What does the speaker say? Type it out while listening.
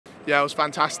Yeah, it was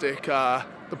fantastic.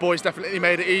 The boys definitely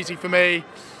made it easy for me.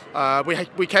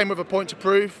 We came with a point to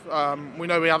prove. We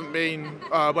know we haven't been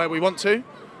where we want to,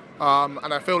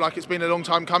 and I feel like it's been a long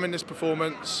time coming, this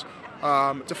performance.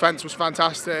 Defence was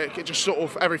fantastic. It just sort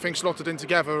of everything slotted in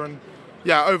together, and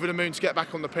yeah, over the moon to get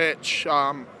back on the pitch.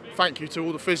 Thank you to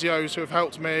all the physios who have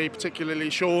helped me, particularly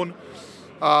Sean.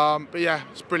 But yeah,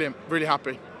 it's brilliant. Really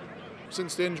happy.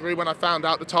 Since the injury, when I found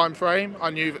out the time frame,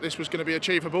 I knew that this was going to be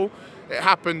achievable. It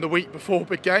happened the week before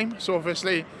big game, so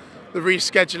obviously the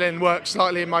rescheduling worked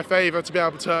slightly in my favour to be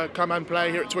able to come and play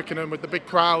here at Twickenham with the big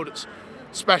crowd. It's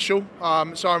special,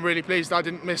 so I'm really pleased I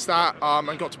didn't miss that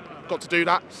and got to do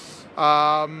that.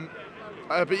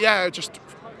 But yeah,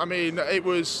 I mean, it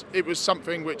was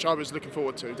something which I was looking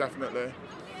forward to, definitely.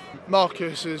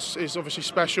 Marcus is obviously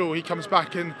special. He comes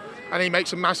back and he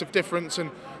makes a massive difference, and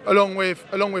along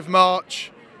with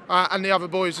March and the other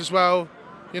boys as well,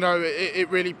 you know, it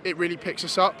really picks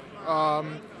us up.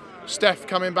 Steph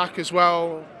coming back as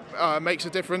well makes a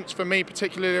difference for me,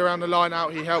 particularly around the line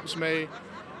out. He helps me,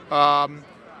 and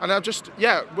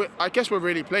I guess we're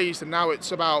really pleased. And now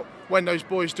it's about when those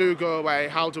boys do go away,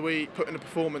 how do we put in a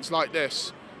performance like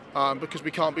this? Because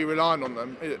we can't be relying on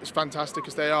them. As fantastic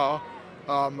as they are,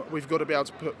 we've got to be able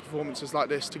to put performances like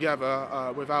this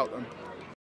together without them.